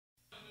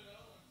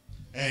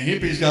And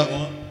Hippie's got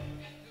one.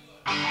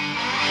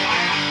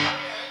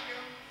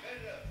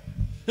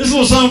 This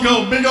little song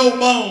called Big Old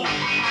Bone.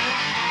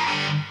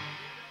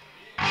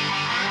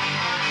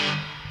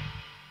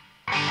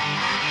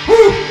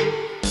 Woo!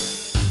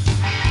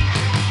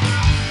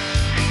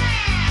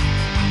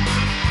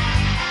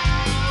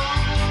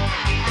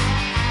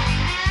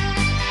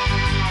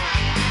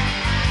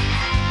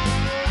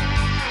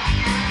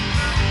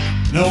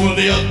 Now when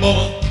the young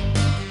boy,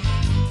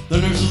 the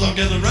nurses all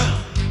gathered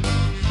round.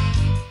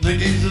 They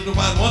gazed at the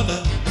wide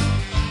wonder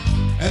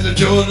and the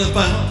joy they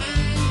found.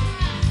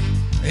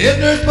 The head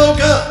nurse spoke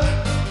up,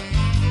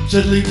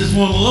 said, "Leave this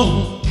one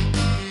alone."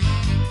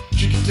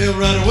 She could tell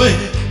right away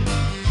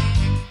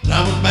that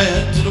I was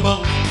mad to the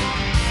bone,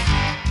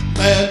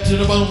 mad to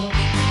the bone,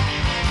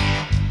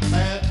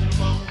 mad to the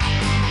bone,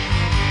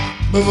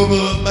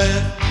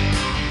 bad,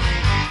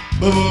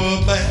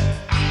 bad,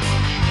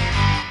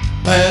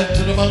 bad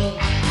to the bone.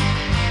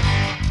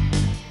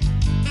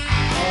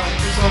 All right,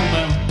 this on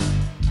now.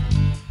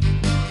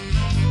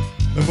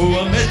 Before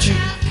I met you,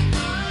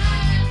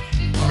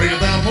 I'll bring it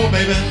down more,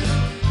 baby.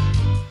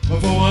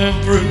 Before I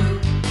am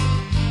through,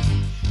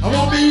 I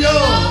won't be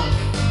yours,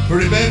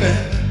 pretty baby,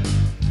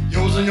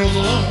 yours and yours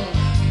alone.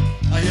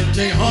 I here to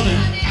tell you, honey,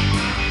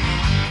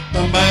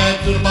 I'm bad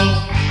to the bone,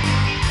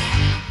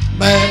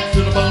 bad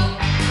to the bone,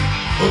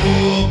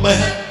 bad,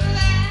 bad,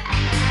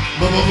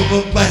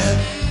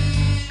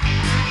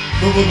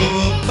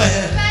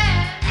 bad,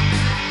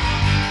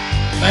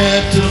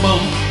 bad to the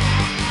bone.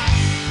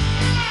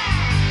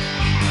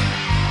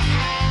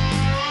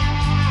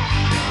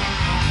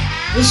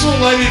 This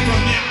little lady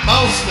from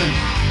Boston,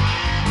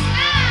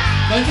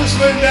 they just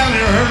moved down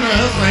here. Her and her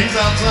husband, he's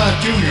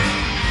outside, Junior.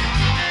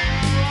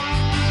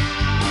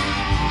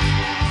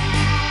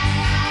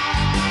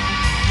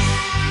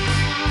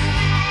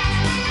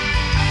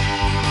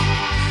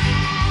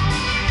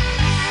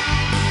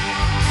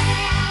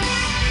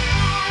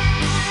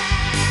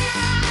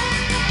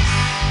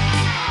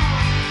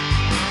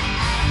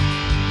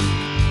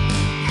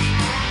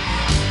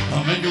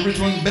 I'll make a rich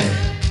one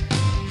bad.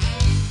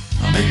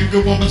 I'll make a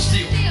good woman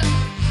steal.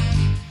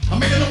 I'll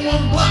make a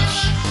woman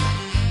blush.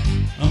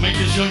 I'll make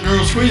this young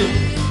girl squeal.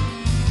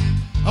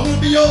 I want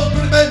to be yours,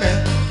 pretty baby,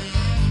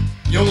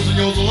 yours and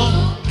yours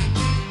alone.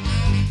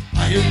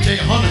 I here to tell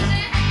you, honey,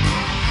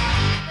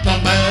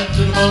 I'm bad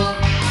to the bone,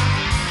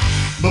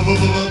 bad,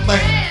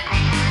 bad,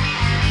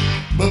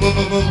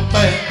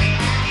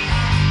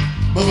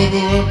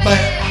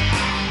 bad,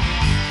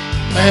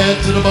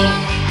 bad to the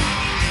bone.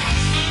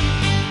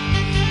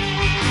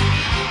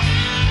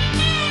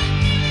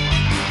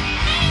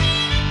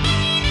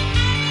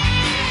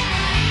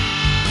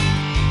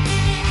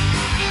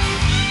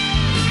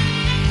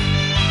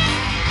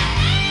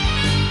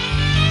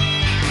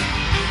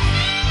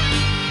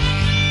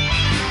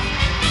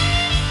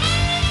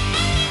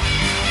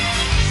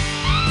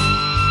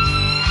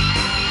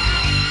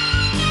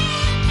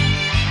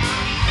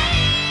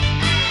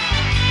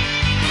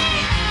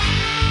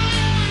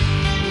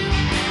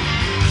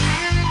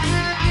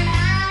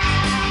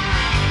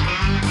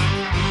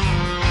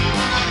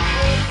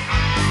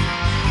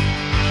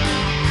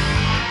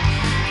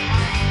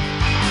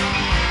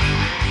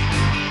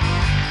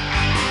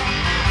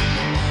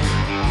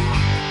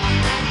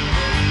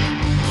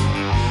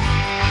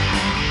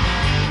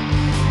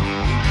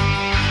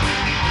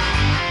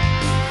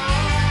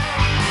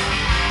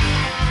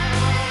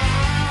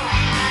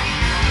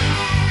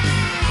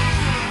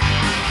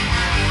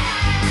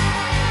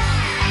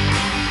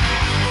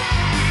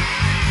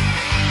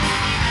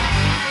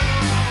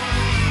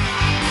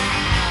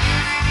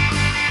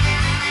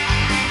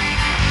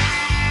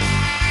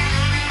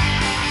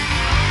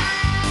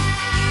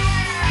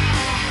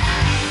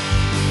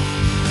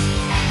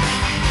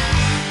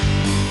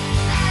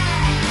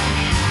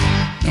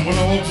 When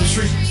I walk the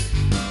streets,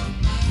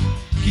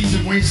 keys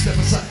and wings step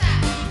aside.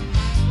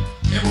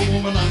 Every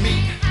woman I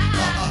meet,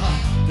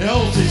 they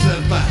all say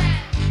satisfied.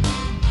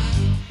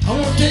 I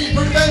want to tell you,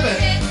 pretty baby,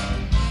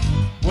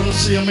 when I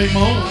see I make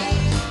my own.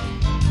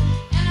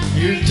 I'm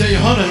here to tell you,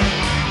 honey,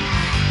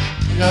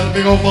 I got a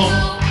big old bone.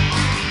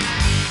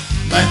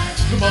 Back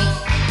to the bone.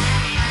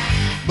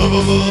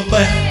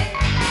 Back.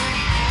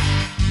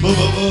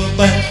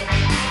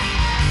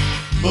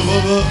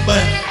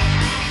 Back.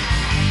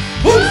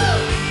 Woo!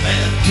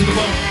 Bad to the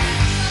bone.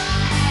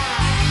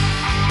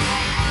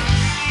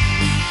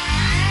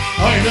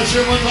 All right, let's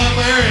hear one time,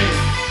 Larry.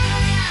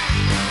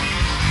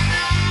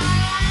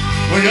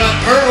 We got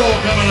Earl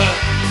coming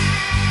up.